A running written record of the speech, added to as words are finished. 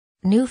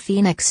New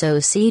Phoenix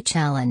OC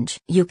Challenge.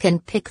 You can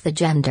pick the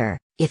gender.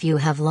 If you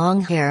have long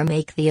hair,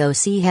 make the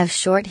OC have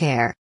short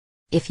hair.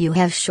 If you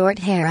have short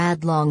hair,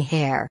 add long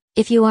hair.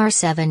 If you are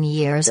 7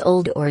 years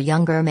old or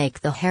younger, make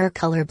the hair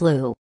color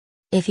blue.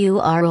 If you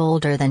are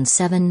older than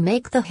 7,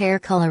 make the hair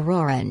color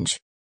orange.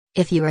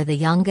 If you are the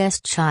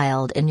youngest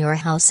child in your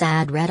house,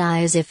 add red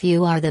eyes. If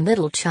you are the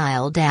middle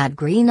child, add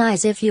green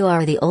eyes. If you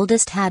are the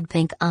oldest, add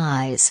pink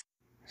eyes.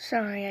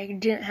 Sorry, I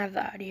didn't have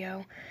the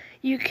audio.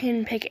 You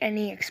can pick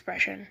any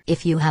expression.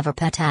 If you have a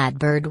pet, add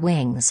bird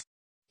wings.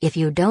 If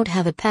you don't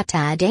have a pet,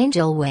 add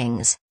angel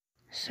wings.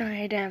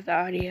 Sorry, I didn't have the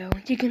audio.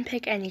 You can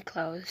pick any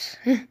clothes.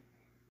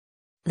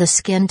 The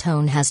skin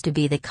tone has to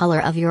be the color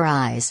of your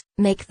eyes.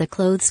 Make the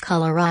clothes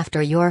color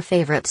after your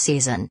favorite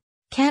season.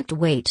 Can't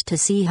wait to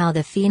see how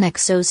the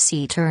Phoenix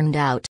OC turned out.